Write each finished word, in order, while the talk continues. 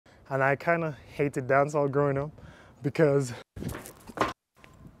and I kind of hated dancehall growing up because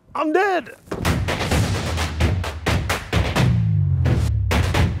I'm dead.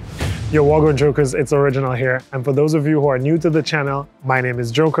 Yo, welcome Jokers, it's Original here. And for those of you who are new to the channel, my name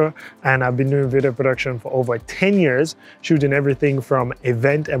is Joker and I've been doing video production for over 10 years, shooting everything from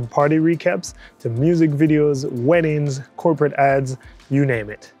event and party recaps to music videos, weddings, corporate ads, you name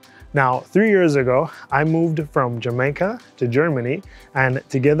it. Now, 3 years ago, I moved from Jamaica to Germany, and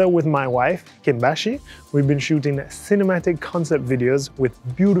together with my wife, Kimbashi, we've been shooting cinematic concept videos with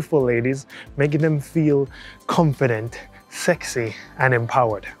beautiful ladies, making them feel confident, sexy, and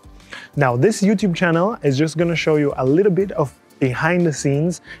empowered. Now, this YouTube channel is just gonna show you a little bit of behind the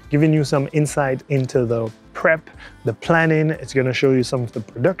scenes, giving you some insight into the prep, the planning. It's gonna show you some of the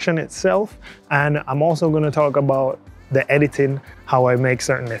production itself. And I'm also gonna talk about the editing, how I make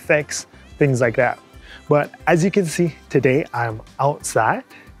certain effects, things like that. But as you can see, today I'm outside.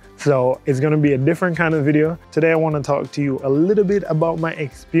 So it's gonna be a different kind of video. Today I wanna talk to you a little bit about my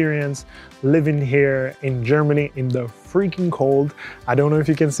experience living here in Germany in the freaking cold. I don't know if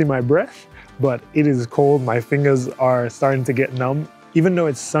you can see my breath, but it is cold. My fingers are starting to get numb. Even though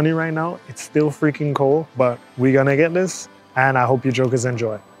it's sunny right now, it's still freaking cold, but we're gonna get this, and I hope you jokers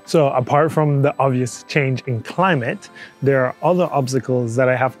enjoy. So apart from the obvious change in climate, there are other obstacles that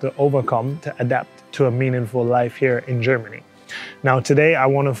I have to overcome to adapt to a meaningful life here in Germany. Now today I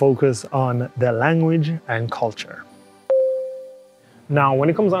want to focus on the language and culture. Now when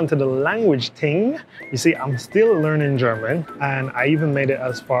it comes on to the language thing, you see I'm still learning German, and I even made it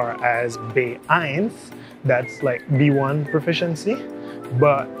as far as B1, that's like B1 proficiency,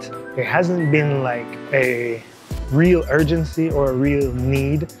 but it hasn't been like a real urgency or a real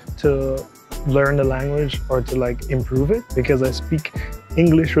need to learn the language or to like improve it, because I speak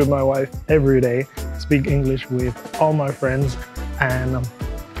English with my wife every day, speak English with all my friends, and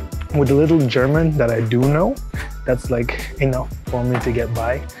with the little German that I do know, that's like enough for me to get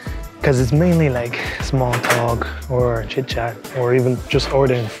by, because it's mainly like small talk or chit chat or even just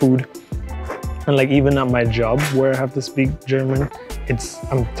ordering food. And like even at my job where I have to speak German,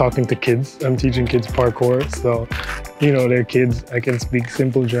 I'm talking to kids, I'm teaching kids parkour, so you know, they're kids, I can speak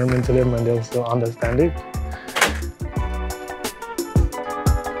simple German to them and they'll still understand it.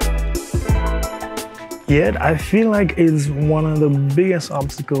 Yet I feel like it's one of the biggest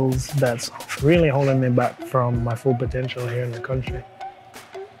obstacles that's really holding me back from my full potential here in the country.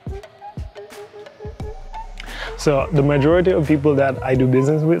 So the majority of people that I do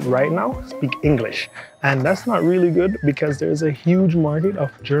business with right now speak English, and that's not really good because there's a huge market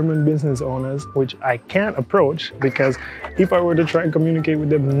of German business owners which I can't approach, because if I were to try and communicate with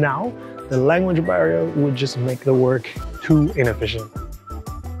them now, the language barrier would just make the work too inefficient.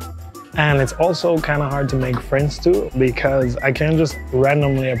 And it's also kind of hard to make friends too, because I can't just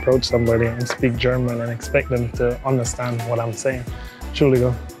randomly approach somebody and speak German and expect them to understand what I'm saying.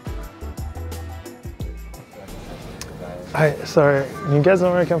 Entschuldigung. Sorry, you guys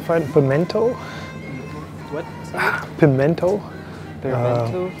know where I can find pimento? What? Pimento?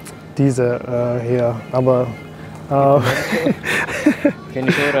 Pimento? Diese hier, aber... Can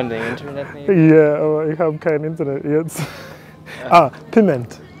you show it on the internet maybe? Ja, aber ich habe kein Internet jetzt.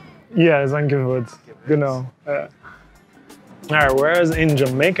 Piment. Ja, ist ein Gewürz, genau. Alright, whereas in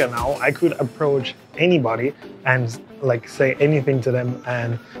Jamaica now, I could approach anybody and like say anything to them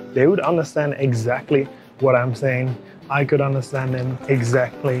and they would understand exactly what I'm saying. I could understand them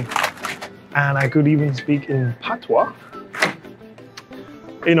exactly. And I could even speak in patois.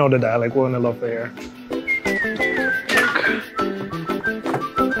 You know the dialect, we're gonna love to hear.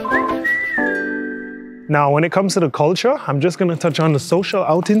 Now, when it comes to the culture, I'm just gonna touch on the social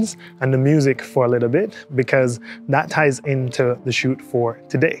outings and the music for a little bit, because that ties into the shoot for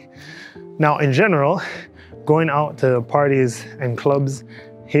today. Now, in general, going out to parties and clubs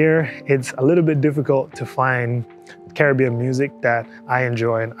here, it's a little bit difficult to find Caribbean music that I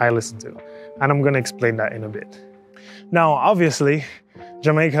enjoy and I listen to. And I'm gonna explain that in a bit. Now, obviously,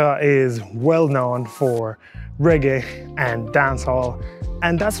 Jamaica is well known for reggae and dancehall,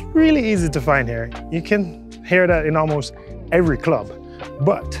 and that's really easy to find here. You can hear that in almost every club,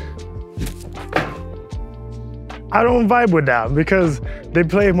 but I don't vibe with that because they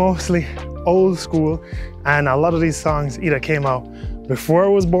play mostly old school, and a lot of these songs either came out before I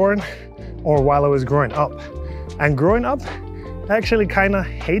was born or while I was growing up. And growing up, I actually kind of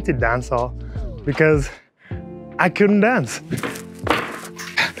hated dancehall because I couldn't dance.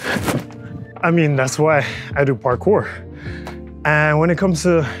 I mean, that's why I do parkour. And when it comes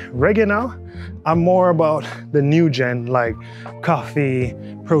to reggae now, I'm more about the new gen, like Coffee,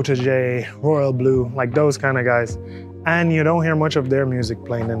 Protege, Royal Blue, like those kind of guys. and you don't hear much of their music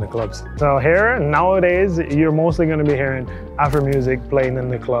playing in the clubs. So here, nowadays, you're mostly gonna be hearing Afro music playing in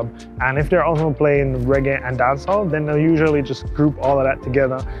the club. And if they're also playing reggae and dancehall, then they'll usually just group all of that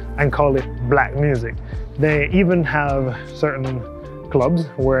together and call it black music. They even have certain clubs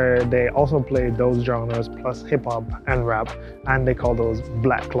where they also play those genres plus hip hop and rap, and they call those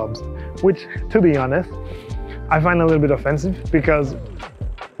black clubs, which, to be honest, I find a little bit offensive, because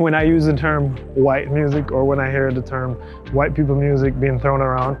when I use the term white music, or when I hear the term white people music being thrown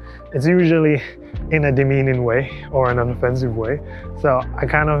around, it's usually in a demeaning way or in an offensive way. So I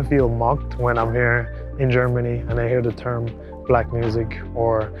kind of feel mocked when I'm here in Germany and I hear the term black music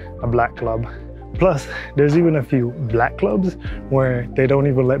or a black club. Plus, there's even a few black clubs where they don't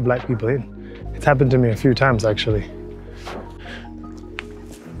even let black people in. It's happened to me a few times, actually.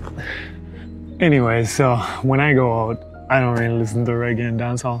 Anyway, so when I go out, I don't really listen to reggae and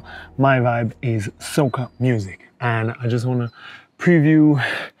dancehall. My vibe is soca music. And I just want to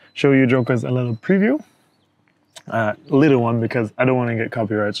show you jokers a little preview. Little one, because I don't want to get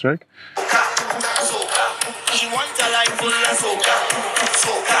copyright strike.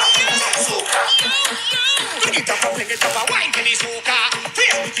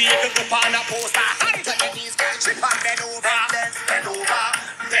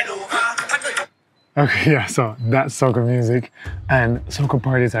 Okay, yeah, so that's soca music, and soca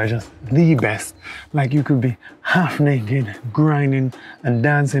parties are just the best. Like, you could be half naked, grinding and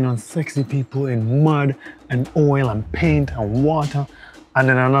dancing on sexy people in mud and oil and paint and water. And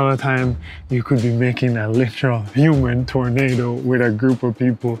then another time, you could be making a literal human tornado with a group of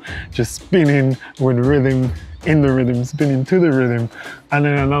people just spinning with rhythm, in the rhythm, spinning to the rhythm. And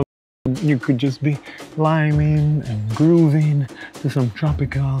then another time, you could just be liming and grooving to some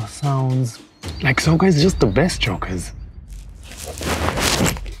tropical sounds. Like, soca is just the best, jokers.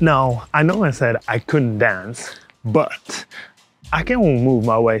 Now, I know I said I couldn't dance, but I can move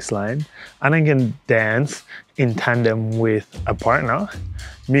my waistline and I can dance in tandem with a partner,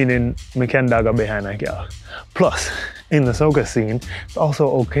 meaning me can dagger behind a girl. Plus, in the soca scene, it's also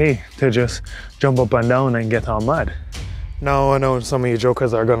okay to just jump up and down and get all mad. Now, I know some of you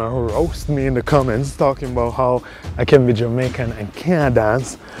jokers are gonna roast me in the comments talking about how I can be Jamaican and can't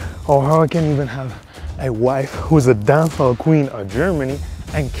dance, or how I can even have a wife who's a dancehall queen of Germany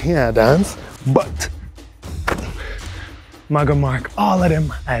and can't dance, but I'm gonna mark all of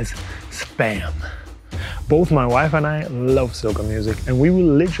them as spam. Both my wife and I love soca music, and we will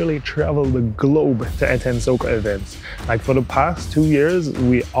literally travel the globe to attend soca events. Like, for the past 2 years,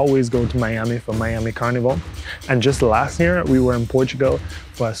 we always go to Miami for Miami Carnival. And just last year, we were in Portugal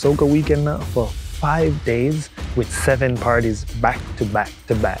for a soca weekend for 5 days with 7 parties back to back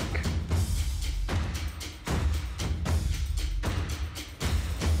to back.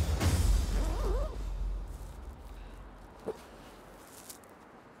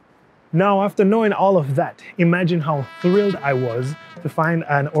 Now, after knowing all of that, imagine how thrilled I was to find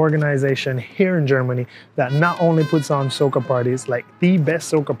an organization here in Germany that not only puts on soca parties, like the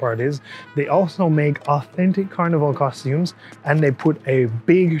best soca parties, they also make authentic carnival costumes, and they put a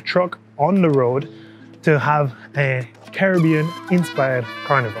big truck on the road to have a Caribbean-inspired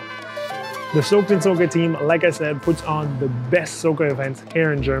carnival. The Soaked in Soca team, like I said, puts on the best soca events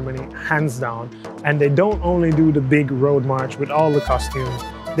here in Germany, hands down. And they don't only do the big road march with all the costumes,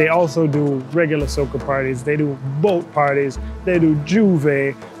 they also do regular soca parties, they do boat parties, they do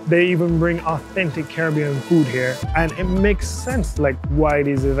juve, they even bring authentic Caribbean food here. And it makes sense like why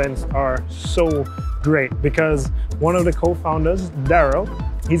these events are so great, because one of the co-founders, Daryl,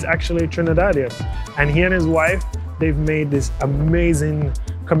 he's actually Trinidadian. And he and his wife, they've made this amazing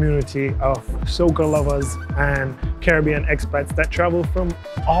community of soca lovers and Caribbean expats that travel from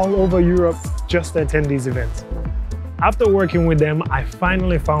all over Europe just to attend these events. After working with them, I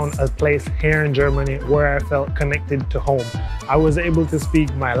finally found a place here in Germany where I felt connected to home. I was able to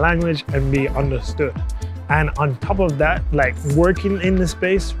speak my language and be understood. And on top of that, like, working in this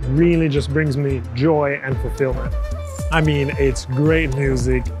space really just brings me joy and fulfillment. I mean, it's great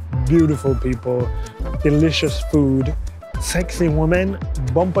music, beautiful people, delicious food, sexy women,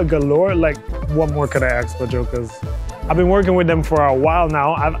 bumper galore. Like, what more could I ask for, jokers? I've been working with them for a while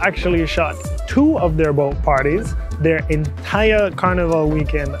now. I've actually shot 2 of their boat parties, their entire carnival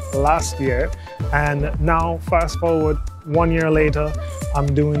weekend last year. And now, fast forward 1 year later,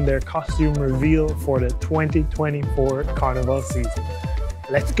 I'm doing their costume reveal for the 2024 carnival season.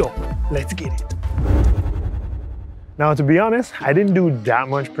 Let's go, let's get it. Now, to be honest, I didn't do that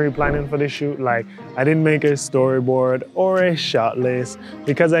much pre-planning for this shoot. Like, I didn't make a storyboard or a shot list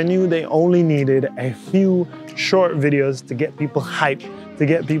because I knew they only needed a few short videos to get people hyped, to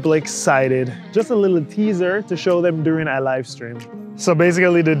get people excited, just a little teaser to show them during a live stream. So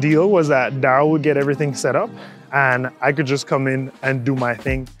basically the deal was that Daryl would get everything set up and I could just come in and do my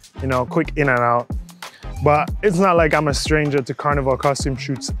thing, you know, quick in and out. But it's not like I'm a stranger to carnival costume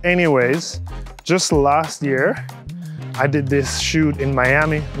shoots anyways. Just last year, I did this shoot in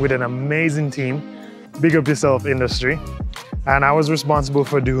Miami with an amazing team, Big Up Yourself Industry. And I was responsible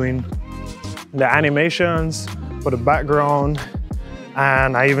for doing the animations, for the background,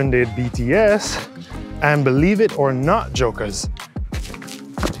 and I even did BTS. And believe it or not, jokers,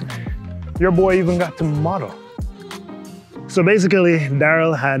 your boy even got to model. So basically,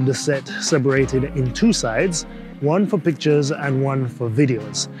 Daryl had the set separated in two sides, one for pictures and one for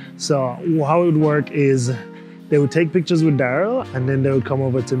videos. So how it would work is they would take pictures with Daryl and then they would come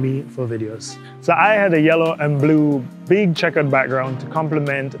over to me for videos. So I had a yellow and blue big checkered background to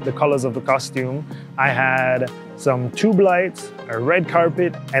complement the colors of the costume. I had some tube lights, a red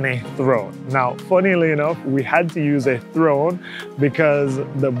carpet, and a throne. Now, funnily enough, we had to use a throne because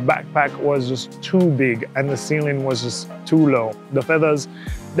the backpack was just too big and the ceiling was just too low. The feathers,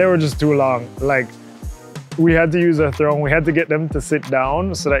 they were just too long. Like, we had to use a throne. We had to get them to sit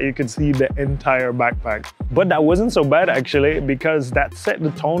down so that you could see the entire backpack. But that wasn't so bad actually, because that set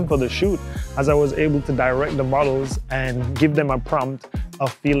the tone for the shoot, as I was able to direct the models and give them a prompt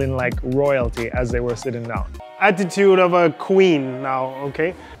of feeling like royalty as they were sitting down. Attitude of a queen now,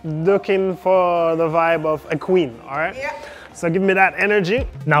 okay? Looking for the vibe of a queen, all right? Yeah. So give me that energy.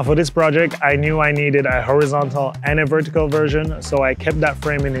 Now for this project, I knew I needed a horizontal and a vertical version, so I kept that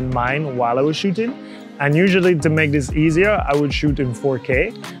framing in mind while I was shooting. And usually to make this easier, I would shoot in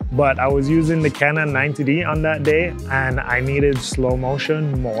 4K, but I was using the Canon 90D on that day and I needed slow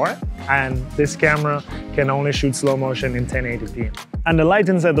motion more. And this camera can only shoot slow motion in 1080p. And the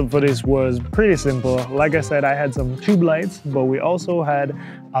lighting setup for this was pretty simple. Like I said, I had some tube lights, but we also had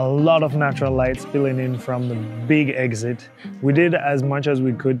a lot of natural light spilling in from the big exit. We did as much as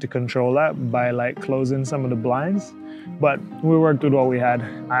we could to control that by like closing some of the blinds, but we worked with what we had.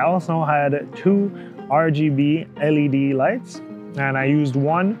 I also had two RGB LED lights, and I used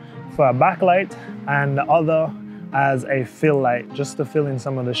one for a backlight and the other as a fill light, just to fill in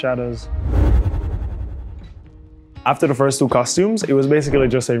some of the shadows. After the first two costumes, it was basically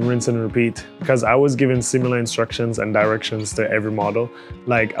just a rinse and repeat because I was given similar instructions and directions to every model.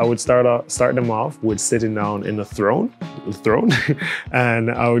 Like I would start them off with sitting down in the throne,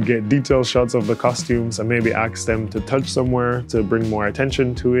 and I would get detailed shots of the costumes and maybe ask them to touch somewhere to bring more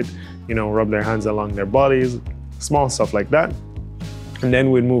attention to it, you know, rub their hands along their bodies, small stuff like that. And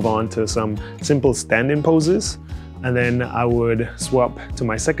then we'd move on to some simple standing poses. And then I would swap to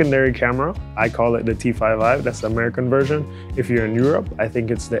my secondary camera. I call it the T5i, that's the American version. If you're in Europe, I think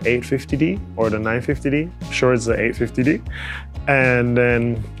it's the 850D or the 950D. I'm sure it's the 850D. And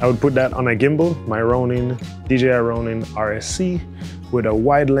then I would put that on a gimbal, my Ronin, DJI Ronin RSC with a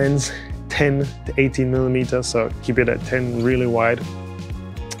wide lens, 10 to 18 millimeters, so keep it at 10 really wide.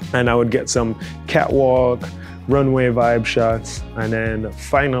 And I would get some catwalk, runway vibe shots. And then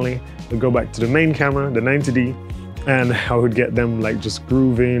finally, we'd go back to the main camera, the 90D, and I would get them like just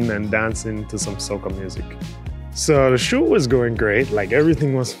grooving and dancing to some soca music. So the shoot was going great, like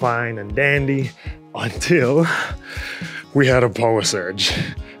everything was fine and dandy until we had a power surge.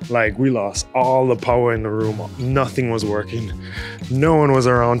 Like we lost all the power in the room, nothing was working. No one was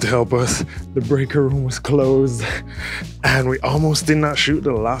around to help us. The breaker room was closed and we almost did not shoot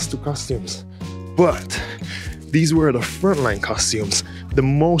the last two costumes. But these were the frontline costumes, the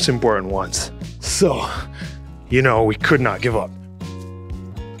most important ones. So, you know, we could not give up.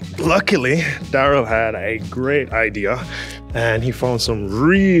 Luckily, Daryl had a great idea and he found some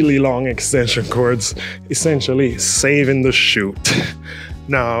really long extension cords, essentially saving the shoot.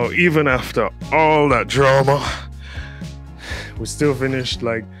 Now, even after all that drama, we still finished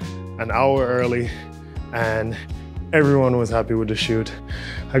like an hour early and everyone was happy with the shoot.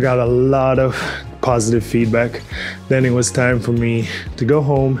 I got a lot of positive feedback. Then it was time for me to go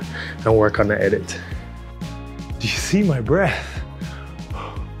home and work on the edit. Do you see my breath?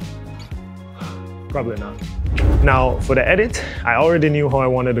 Probably not. Now for the edit, I already knew how I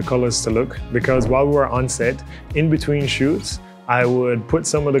wanted the colors to look because while we were on set, in between shoots, I would put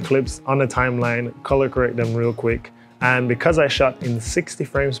some of the clips on the timeline, color correct them real quick. And because I shot in 60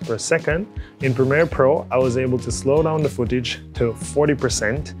 frames per second, in Premiere Pro, I was able to slow down the footage to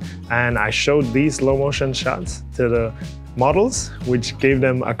 40%. And I showed these slow motion shots to the models, which gave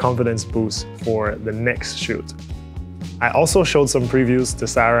them a confidence boost for the next shoot. I also showed some previews to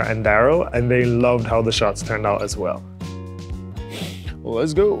Sarah and Daryl, and they loved how the shots turned out as well.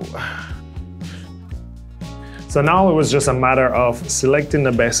 Let's go. So now it was just a matter of selecting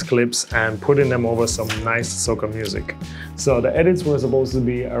the best clips and putting them over some nice soca music. So the edits were supposed to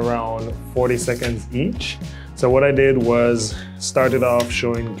be around 40 seconds each. So what I did was started off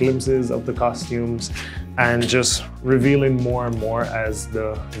showing glimpses of the costumes and just revealing more and more as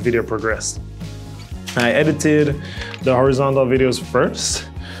the video progressed. I edited the horizontal videos first,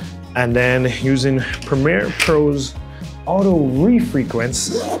 and then using Premiere Pro's auto reframe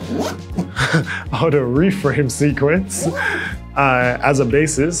sequence as a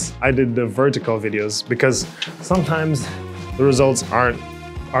basis, I did the vertical videos because sometimes the results aren't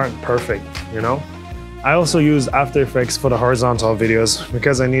perfect, you know? I also used After Effects for the horizontal videos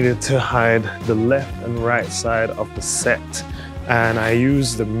because I needed to hide the left and right side of the set, and I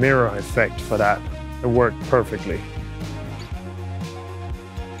used the mirror effect for that. It worked perfectly.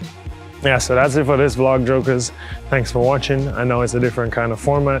 Yeah, so that's it for this vlog, jokers. Thanks for watching. I know it's a different kind of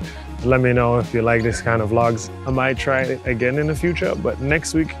format. Let me know if you like this kind of vlogs. I might try it again in the future, but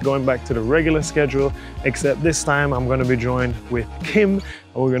next week, going back to the regular schedule, except this time I'm gonna be joined with Kim,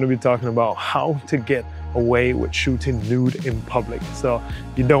 and we're gonna be talking about how to get away with shooting nude in public. So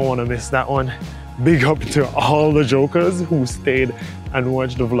you don't wanna miss that one. Big up to all the jokers who stayed and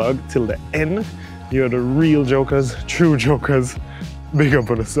watched the vlog till the end. You're the real jokers, true jokers. Big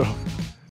up on yourself.